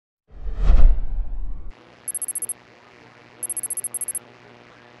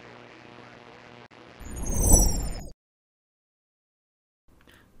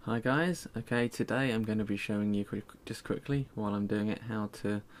Hi guys, okay, today I'm going to be showing you just quickly while I'm doing it how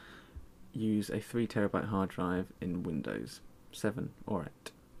to use a 3TB hard drive in Windows 7 or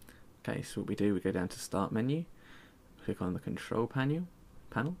 8. Okay, so what we do, we go down to Start menu, click on the Control panel,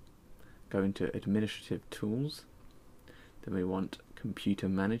 go into Administrative Tools, then we want Computer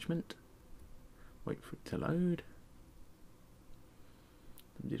Management, wait for it to load,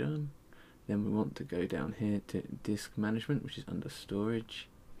 then we want to go down here to Disk Management, which is under Storage.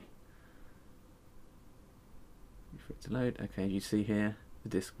 For it to load. Okay, you see here the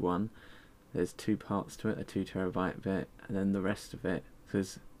disk 1, there's two parts to it, a 2TB bit and then the rest of it,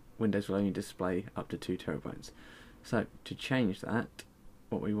 because Windows will only display up to 2TB. So to change that,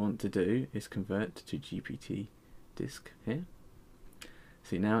 what we want to do is convert to GPT disk here.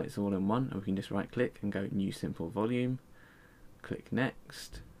 See, now it's all in one, and we can just right click and go New Simple Volume, click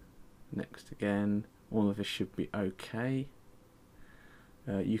Next, Next again. All of this should be okay.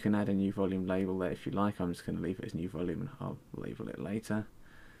 You can add a new volume label there if you like. I'm just going to leave it as new volume and I'll label it later.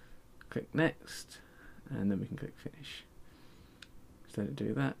 Click Next and then we can click Finish. So to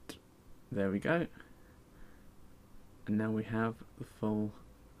do that, there we go. And now we have the full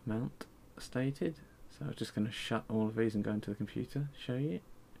amount stated. So I'm just going to shut all of these and go into the computer, show you.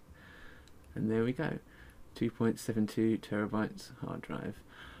 And there we go, 2.72TB hard drive.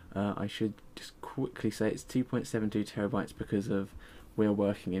 I should just quickly say it's 2.72TB because of we're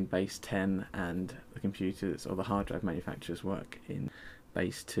working in base 10 and the computers or the hard drive manufacturers work in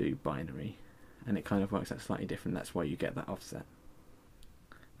base 2 binary, and it kind of works out slightly different. That's why you get that offset.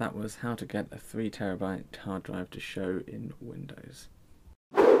 That was how to get a 3TB hard drive to show in Windows.